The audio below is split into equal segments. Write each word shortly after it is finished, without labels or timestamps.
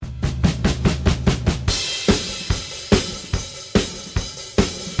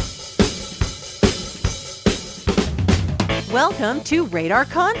Welcome to Radar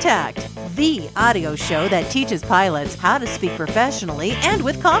Contact, the audio show that teaches pilots how to speak professionally and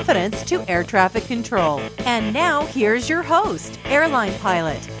with confidence to air traffic control. And now here's your host, airline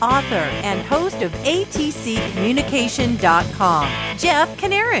pilot, author, and host of ATCcommunication.com, Jeff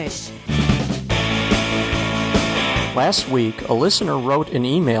Kanarish. Last week, a listener wrote an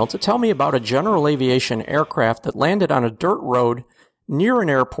email to tell me about a general aviation aircraft that landed on a dirt road near an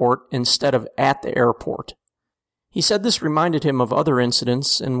airport instead of at the airport. He said this reminded him of other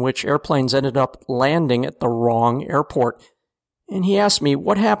incidents in which airplanes ended up landing at the wrong airport, and he asked me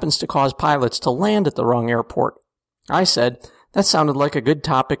what happens to cause pilots to land at the wrong airport. I said, that sounded like a good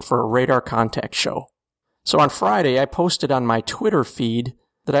topic for a Radar Contact show. So on Friday, I posted on my Twitter feed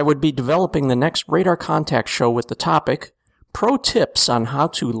that I would be developing the next Radar Contact show with the topic, Pro Tips on How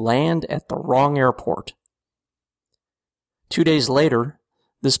to Land at the Wrong Airport. 2 days later,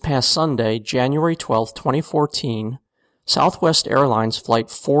 this past Sunday, January 12, 2014, Southwest Airlines Flight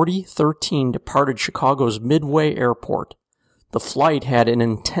 4013 departed Chicago's Midway Airport. The flight had an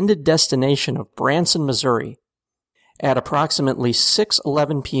intended destination of Branson, Missouri. At approximately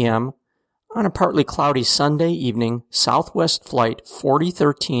 6:11 p.m., on a partly cloudy Sunday evening, Southwest Flight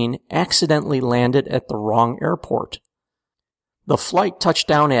 4013 accidentally landed at the wrong airport. The flight touched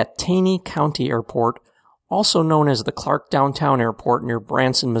down at Taney County Airport, also known as the Clark Downtown Airport near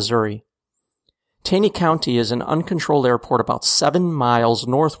Branson, Missouri. Taney County is an uncontrolled airport about 7 miles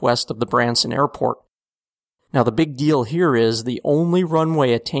northwest of the Branson Airport. Now the big deal here is the only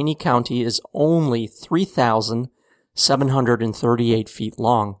runway at Taney County is only 3,738 feet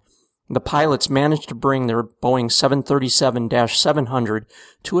long. The pilots managed to bring their Boeing 737-700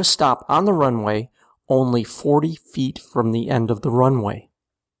 to a stop on the runway only 40 feet from the end of the runway.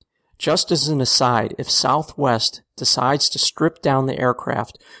 Just as an aside, if Southwest decides to strip down the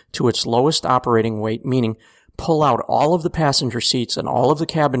aircraft to its lowest operating weight, meaning pull out all of the passenger seats and all of the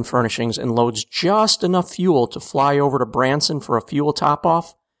cabin furnishings and loads just enough fuel to fly over to Branson for a fuel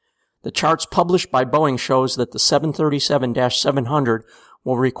top-off, the charts published by Boeing shows that the 737-700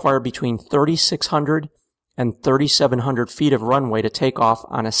 will require between 3,600 and 3,700 feet of runway to take off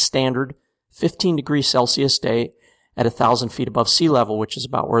on a standard 15 degrees Celsius day at 1,000 feet above sea level, which is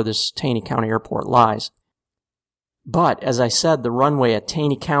about where this Taney County Airport lies. But, as I said, the runway at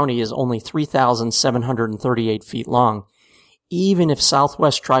Taney County is only 3,738 feet long. Even if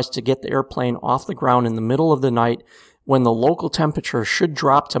Southwest tries to get the airplane off the ground in the middle of the night when the local temperature should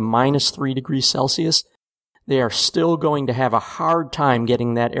drop to minus 3 degrees Celsius, they are still going to have a hard time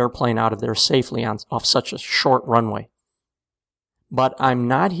getting that airplane out of there safely off such a short runway. But I'm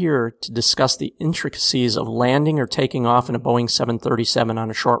not here to discuss the intricacies of landing or taking off in a Boeing 737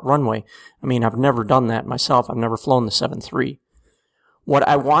 on a short runway. I mean, I've never done that myself. I've never flown the 737. What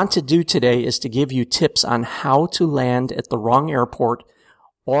I want to do today is to give you tips on how to land at the wrong airport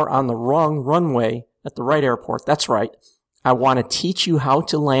or on the wrong runway at the right airport. That's right. I want to teach you how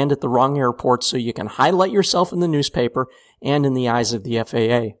to land at the wrong airport so you can highlight yourself in the newspaper and in the eyes of the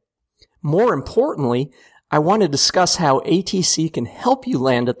FAA. More importantly, I want to discuss how ATC can help you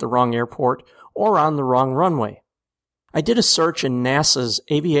land at the wrong airport or on the wrong runway. I did a search in NASA's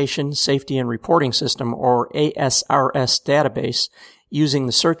Aviation Safety and Reporting System, or ASRS database, using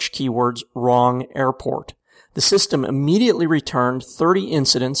the search keywords wrong airport. The system immediately returned 30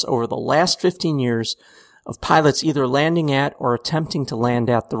 incidents over the last 15 years of pilots either landing at or attempting to land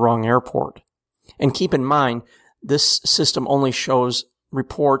at the wrong airport. And keep in mind, this system only shows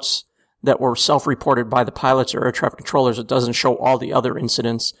reports that were self-reported by the pilots or air traffic controllers. It doesn't show all the other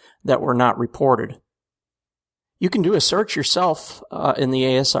incidents that were not reported. You can do a search yourself in the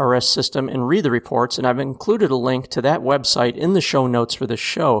ASRS system and read the reports, and I've included a link to that website in the show notes for this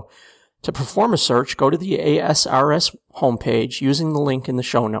show. To perform a search, go to the ASRS homepage using the link in the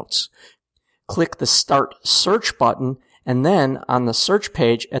show notes. Click the Start Search button, and then on the search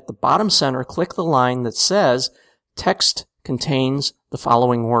page at the bottom center, click the line that says, Text contains the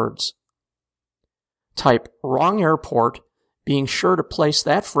following words. Type wrong airport, being sure to place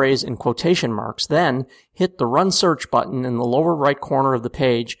that phrase in quotation marks, then hit the Run Search button in the lower right corner of the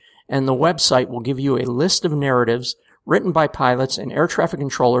page, and the website will give you a list of narratives written by pilots and air traffic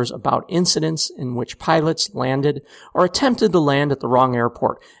controllers about incidents in which pilots landed or attempted to land at the wrong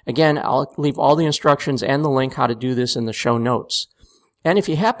airport. Again, I'll leave all the instructions and the link how to do this in the show notes. And if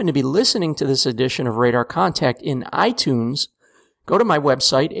you happen to be listening to this edition of Radar Contact in iTunes, go to my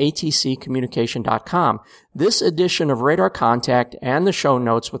website, atccommunication.com. This edition of Radar Contact and the show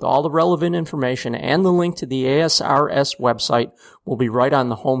notes with all the relevant information and the link to the ASRS website will be right on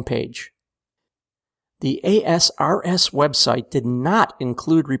the homepage. The ASRS website did not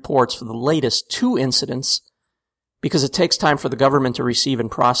include reports for the latest 2 incidents because it takes time for the government to receive and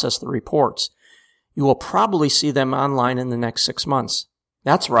process the reports. You will probably see them online in the next 6 months.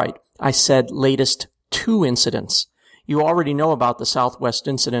 That's right. I said latest 2 incidents. You already know about the Southwest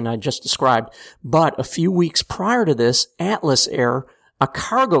incident I just described, but a few weeks prior to this, Atlas Air, a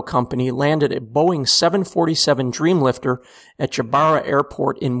cargo company, landed a Boeing 747 Dreamlifter at Jabara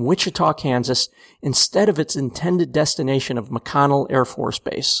Airport in Wichita, Kansas, instead of its intended destination of McConnell Air Force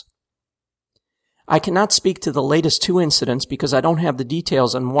Base. I cannot speak to the latest 2 incidents because I don't have the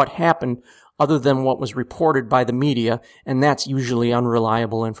details on what happened other than what was reported by the media, and that's usually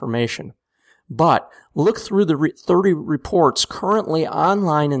unreliable information. But look through the 30 reports currently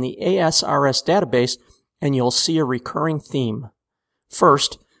online in the ASRS database, and you'll see a recurring theme.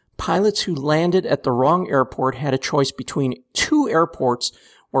 First, pilots who landed at the wrong airport had a choice between 2 airports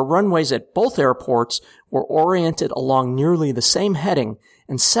where runways at both airports were oriented along nearly the same heading,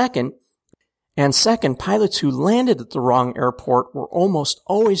 and second, pilots who landed at the wrong airport were almost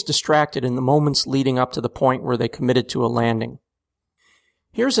always distracted in the moments leading up to the point where they committed to a landing.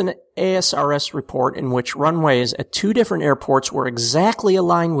 Here's an ASRS report in which runways at 2 different airports were exactly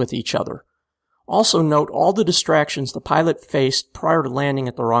aligned with each other. Also note all the distractions the pilot faced prior to landing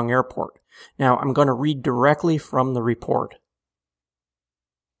at the wrong airport. Now, I'm going to read directly from the report.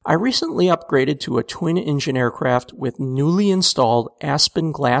 I recently upgraded to a twin-engine aircraft with newly installed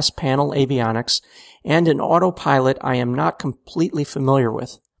Aspen glass panel avionics and an autopilot I am not completely familiar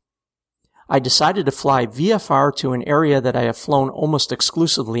with. I decided to fly VFR to an area that I have flown almost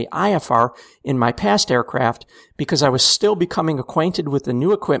exclusively IFR in my past aircraft because I was still becoming acquainted with the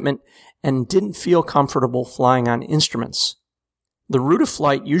new equipment and didn't feel comfortable flying on instruments. The route of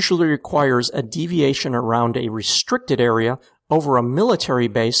flight usually requires a deviation around a restricted area over a military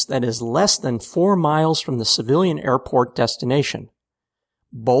base that is less than 4 miles from the civilian airport destination.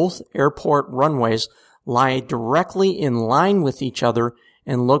 Both airport runways lie directly in line with each other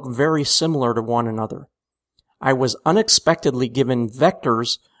and look very similar to one another. I was unexpectedly given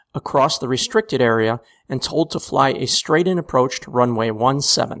vectors across the restricted area and told to fly a straight-in approach to runway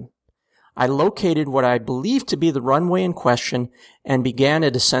 17. I located what I believed to be the runway in question and began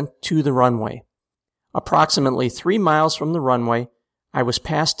a descent to the runway. Approximately 3 miles from the runway, I was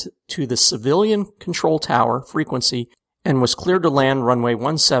passed to the civilian control tower frequency and was cleared to land runway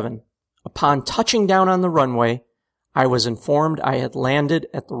 17. Upon touching down on the runway, I was informed I had landed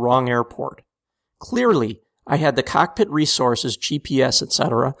at the wrong airport. Clearly, I had the cockpit resources, GPS,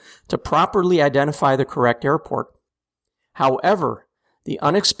 etc., to properly identify the correct airport. However, the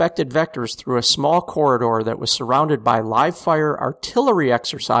unexpected vectors through a small corridor that was surrounded by live-fire artillery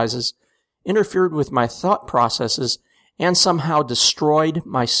exercises interfered with my thought processes and somehow destroyed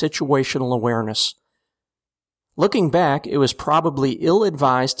my situational awareness. Looking back, it was probably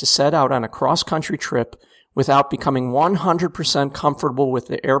ill-advised to set out on a cross-country trip without becoming 100% comfortable with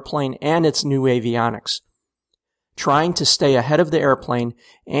the airplane and its new avionics. Trying to stay ahead of the airplane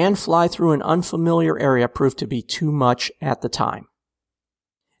and fly through an unfamiliar area proved to be too much at the time.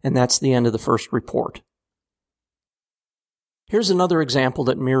 And that's the end of the first report. Here's another example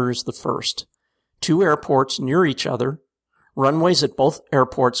that mirrors the first. 2 airports near each other, runways at both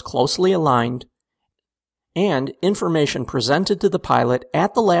airports closely aligned, and information presented to the pilot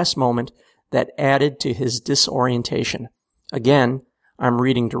at the last moment that added to his disorientation. Again, I'm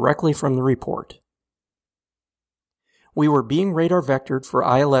reading directly from the report. We were being radar vectored for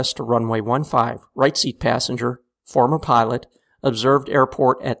ILS to runway 15, right seat passenger, former pilot, observed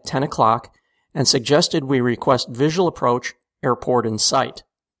airport at 10 o'clock, and suggested we request visual approach, airport in sight.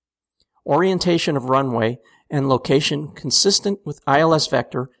 Orientation of runway and location consistent with ILS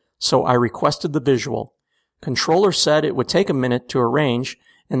vector, so I requested the visual. Controller said it would take a minute to arrange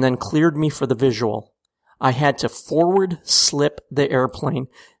and then cleared me for the visual. I had to forward slip the airplane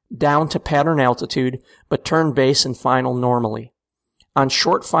down to pattern altitude, but turn base and final normally. On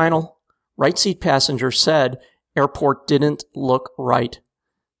short final, right seat passenger said airport didn't look right.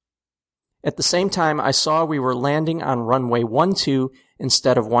 At the same time, I saw we were landing on runway 12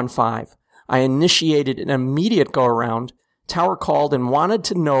 instead of 15. I initiated an immediate go-around. Tower called and wanted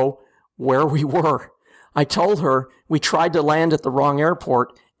to know where we were. I told her we tried to land at the wrong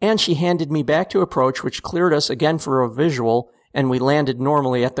airport, and she handed me back to approach, which cleared us again for a visual, and we landed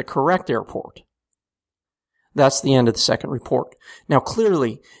normally at the correct airport. That's the end of the second report. Now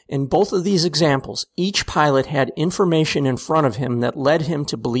clearly, in both of these examples, each pilot had information in front of him that led him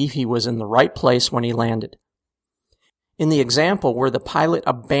to believe he was in the right place when he landed. In the example where the pilot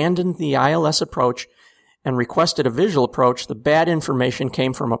abandoned the ILS approach and requested a visual approach, the bad information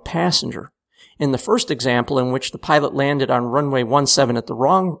came from a passenger. In the first example, in which the pilot landed on runway 17 at the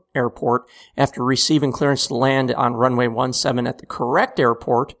wrong airport after receiving clearance to land on runway 17 at the correct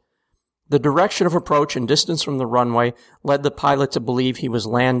airport, the direction of approach and distance from the runway led the pilot to believe he was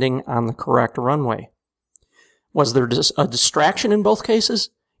landing on the correct runway. Was there a distraction in both cases?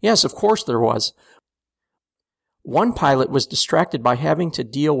 Yes, of course there was. One pilot was distracted by having to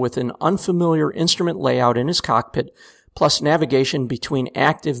deal with an unfamiliar instrument layout in his cockpit, plus navigation between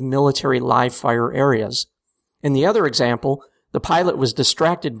active military live fire areas. In the other example, the pilot was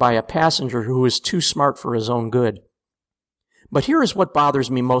distracted by a passenger who was too smart for his own good. But here is what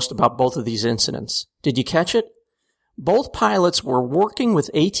bothers me most about both of these incidents. Did you catch it? Both pilots were working with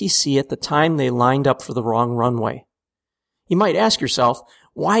ATC at the time they lined up for the wrong runway. You might ask yourself,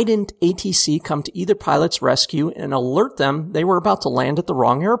 why didn't ATC come to either pilot's rescue and alert them they were about to land at the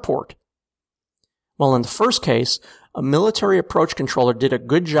wrong airport? Well, in the first case, a military approach controller did a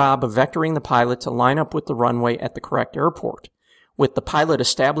good job of vectoring the pilot to line up with the runway at the correct airport. With the pilot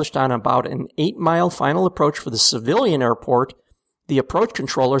established on about an 8-mile final approach for the civilian airport, the approach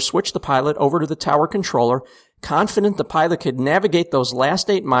controller switched the pilot over to the tower controller, confident the pilot could navigate those last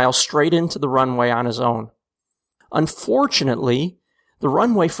 8 miles straight into the runway on his own. Unfortunately, the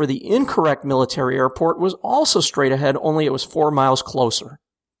runway for the incorrect military airport was also straight ahead, only it was 4 miles closer.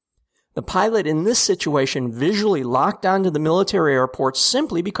 The pilot in this situation visually locked onto the military airport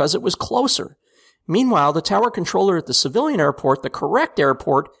simply because it was closer. Meanwhile, the tower controller at the civilian airport, the correct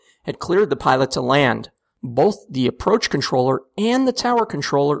airport, had cleared the pilot to land. Both the approach controller and the tower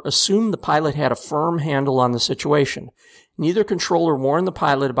controller assumed the pilot had a firm handle on the situation. Neither controller warned the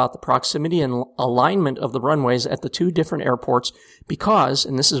pilot about the proximity and alignment of the runways at the two different airports because,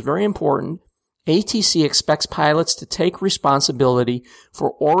 and this is very important, ATC expects pilots to take responsibility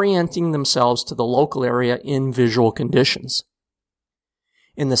for orienting themselves to the local area in visual conditions.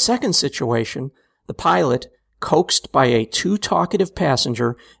 In the second situation, the pilot, coaxed by a too talkative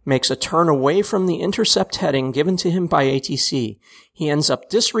passenger, makes a turn away from the intercept heading given to him by ATC. He ends up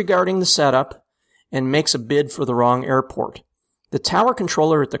disregarding the setup and makes a bid for the wrong airport. The tower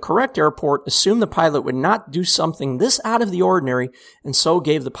controller at the correct airport assumed the pilot would not do something this out of the ordinary and so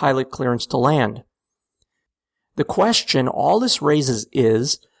gave the pilot clearance to land. The question all this raises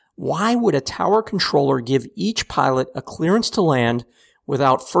is, why would a tower controller give each pilot a clearance to land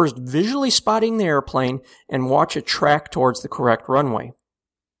without first visually spotting the airplane and watch it track towards the correct runway?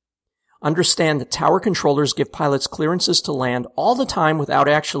 Understand that tower controllers give pilots clearances to land all the time without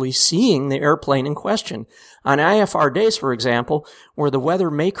actually seeing the airplane in question. On IFR days, for example, where the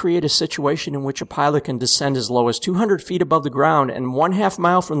weather may create a situation in which a pilot can descend as low as 200 feet above the ground and 1/2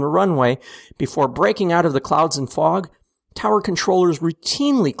 mile from the runway before breaking out of the clouds and fog, tower controllers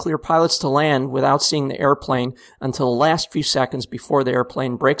routinely clear pilots to land without seeing the airplane until the last few seconds before the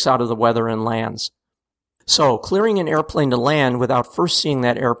airplane breaks out of the weather and lands. So, clearing an airplane to land without first seeing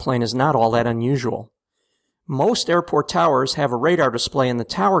that airplane is not all that unusual. Most airport towers have a radar display in the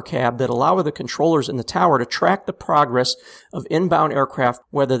tower cab that allow the controllers in the tower to track the progress of inbound aircraft,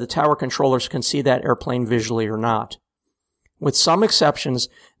 whether the tower controllers can see that airplane visually or not. With some exceptions,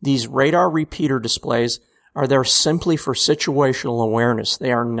 these radar repeater displays are there simply for situational awareness.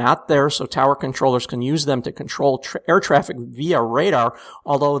 They are not there so tower controllers can use them to control air traffic via radar,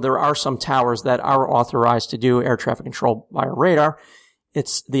 although there are some towers that are authorized to do air traffic control via radar.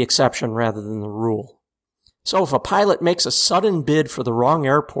 It's the exception rather than the rule. So if a pilot makes a sudden bid for the wrong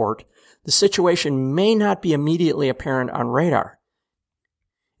airport, the situation may not be immediately apparent on radar.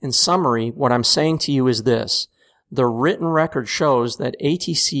 In summary, what I'm saying to you is this. The written record shows that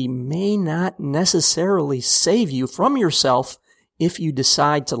ATC may not necessarily save you from yourself if you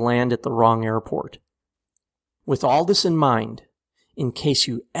decide to land at the wrong airport. With all this in mind, in case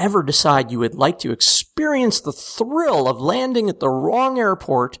you ever decide you would like to experience the thrill of landing at the wrong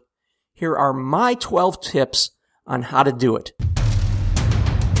airport, here are my 12 tips on how to do it.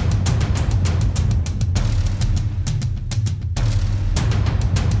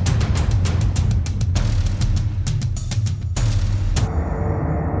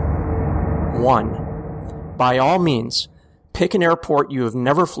 One, by all means, pick an airport you have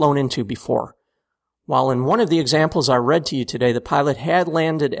never flown into before. While in one of the examples I read to you today, the pilot had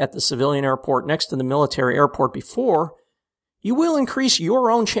landed at the civilian airport next to the military airport before, you will increase your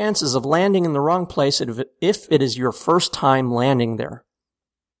own chances of landing in the wrong place if it is your first time landing there.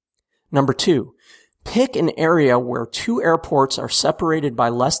 Number 2, pick an area where two airports are separated by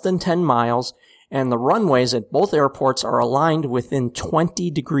less than 10 miles and the runways at both airports are aligned within 20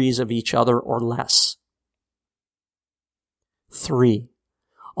 degrees of each other or less. 3.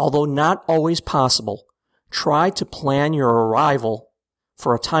 Although not always possible, try to plan your arrival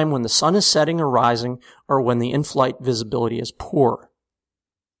for a time when the sun is setting or rising or when the in-flight visibility is poor.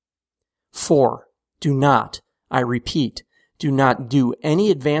 4. Do not, I repeat, do not do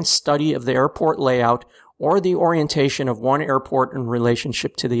any advanced study of the airport layout or the orientation of one airport in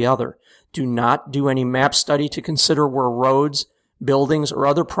relationship to the other. Do not do any map study to consider where roads, buildings, or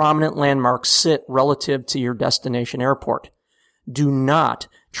other prominent landmarks sit relative to your destination airport. Do not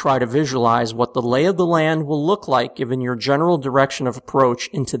try to visualize what the lay of the land will look like given your general direction of approach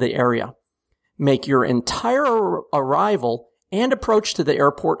into the area. Make your entire arrival and approach to the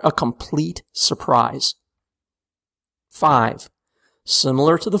airport a complete surprise. 5.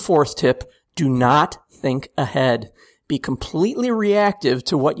 Similar to the fourth tip, do not think ahead. Be completely reactive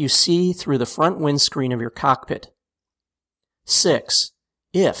to what you see through the front windscreen of your cockpit. 6.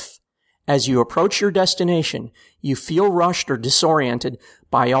 If, as you approach your destination, you feel rushed or disoriented,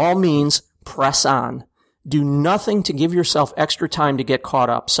 by all means, press on. Do nothing to give yourself extra time to get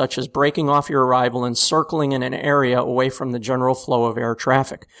caught up, such as breaking off your arrival and circling in an area away from the general flow of air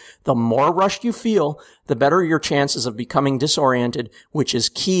traffic. The more rushed you feel, the better your chances of becoming disoriented, which is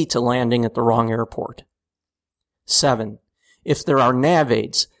key to landing at the wrong airport. 7. If there are nav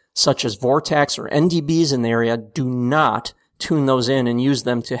aids, such as Vortex or NDBs in the area, do not tune those in and use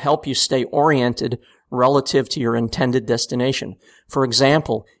them to help you stay oriented relative to your intended destination. For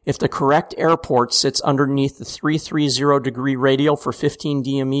example, if the correct airport sits underneath the 330-degree radial for 15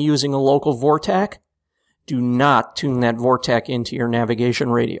 DME using a local Vortex, do not tune that Vortex into your navigation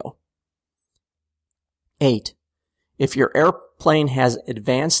radio. 8. If your airplane has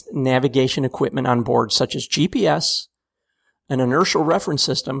advanced navigation equipment on board, such as GPS, an inertial reference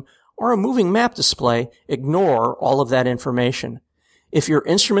system, or a moving map display, ignore all of that information. If your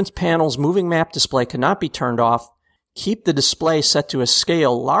instruments panel's moving map display cannot be turned off, keep the display set to a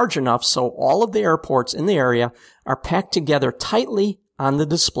scale large enough so all of the airports in the area are packed together tightly on the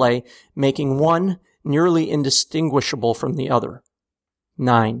display, making one nearly indistinguishable from the other.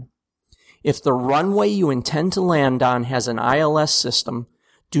 9. If the runway you intend to land on has an ILS system,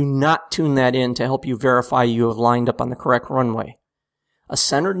 do not tune that in to help you verify you have lined up on the correct runway. A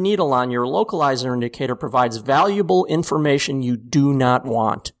centered needle on your localizer indicator provides valuable information you do not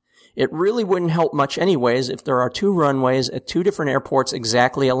want. It really wouldn't help much anyways if there are two runways at two different airports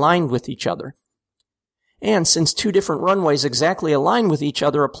exactly aligned with each other. And since two different runways exactly aligned with each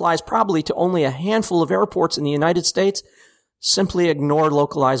other applies probably to only a handful of airports in the United States, simply ignore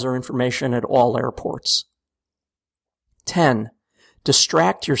localizer information at all airports. 10.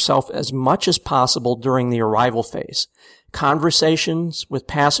 Distract yourself as much as possible during the arrival phase. Conversations with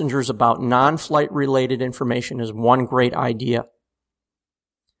passengers about non-flight related information is one great idea.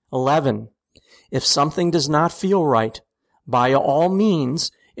 11. If something does not feel right, by all means,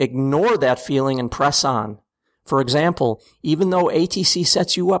 ignore that feeling and press on. For example, even though ATC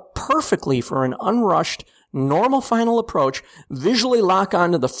sets you up perfectly for an unrushed, normal final approach, visually lock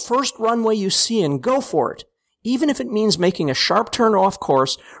onto the first runway you see and go for it, even if it means making a sharp turn off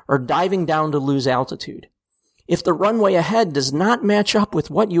course or diving down to lose altitude. If the runway ahead does not match up with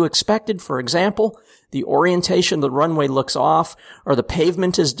what you expected, for example, the orientation of the runway looks off, or the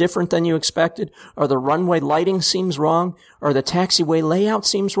pavement is different than you expected, or the runway lighting seems wrong, or the taxiway layout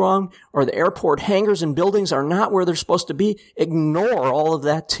seems wrong, or the airport hangars and buildings are not where they're supposed to be, ignore all of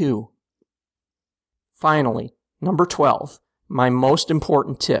that too. Finally, number 12, my most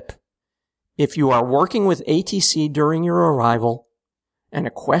important tip. If you are working with ATC during your arrival, and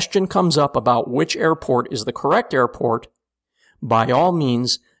a question comes up about which airport is the correct airport, by all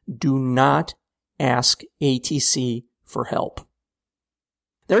means, do not ask ATC for help.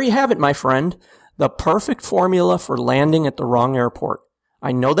 There you have it, my friend, the perfect formula for landing at the wrong airport.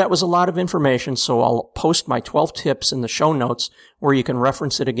 I know that was a lot of information, so I'll post my 12 tips in the show notes where you can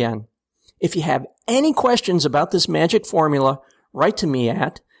reference it again. If you have any questions about this magic formula, write to me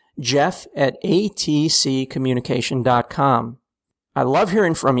at jeff@atccommunication.com. I love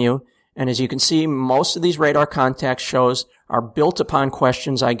hearing from you, and as you can see, most of these Radar Contact shows are built upon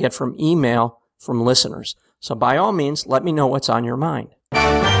questions I get from email from listeners. So by all means, let me know what's on your mind.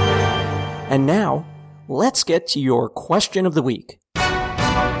 And now, let's get to your question of the week.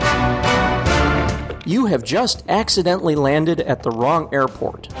 You have just accidentally landed at the wrong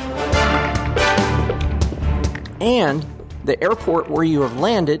airport. And the airport where you have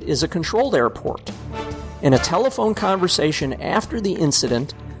landed is a controlled airport. In a telephone conversation after the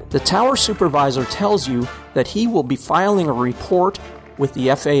incident, the tower supervisor tells you that he will be filing a report with the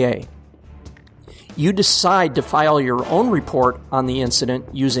FAA. You decide to file your own report on the incident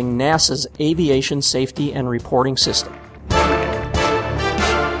using NASA's Aviation Safety and Reporting System.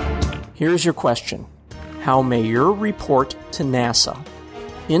 Here's your question. How may your report to NASA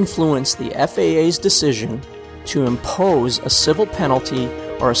influence the FAA's decision to impose a civil penalty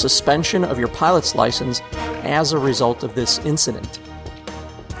or a suspension of your pilot's license as a result of this incident?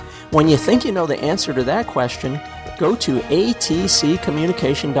 When you think you know the answer to that question, go to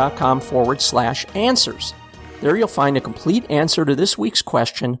atccommunication.com/answers. There you'll find a complete answer to this week's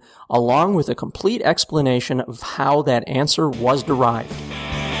question, along with a complete explanation of how that answer was derived.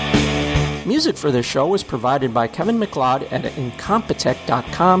 Music for this show was provided by Kevin MacLeod at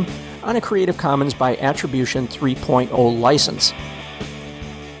Incompetech.com on a Creative Commons by Attribution 3.0 license.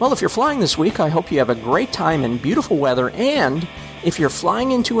 Well, if you're flying this week, I hope you have a great time in beautiful weather, and if you're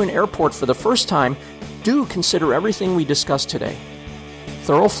flying into an airport for the first time, do consider everything we discussed today.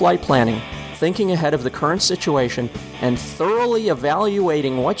 Thorough flight planning, thinking ahead of the current situation, and thoroughly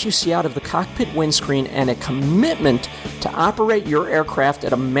evaluating what you see out of the cockpit windscreen, and a commitment to operate your aircraft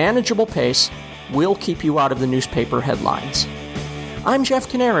at a manageable pace will keep you out of the newspaper headlines. I'm Jeff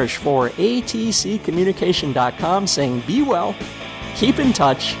Kanarish for atccommunication.com saying be well, keep in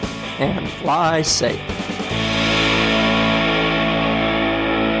touch, and fly safe.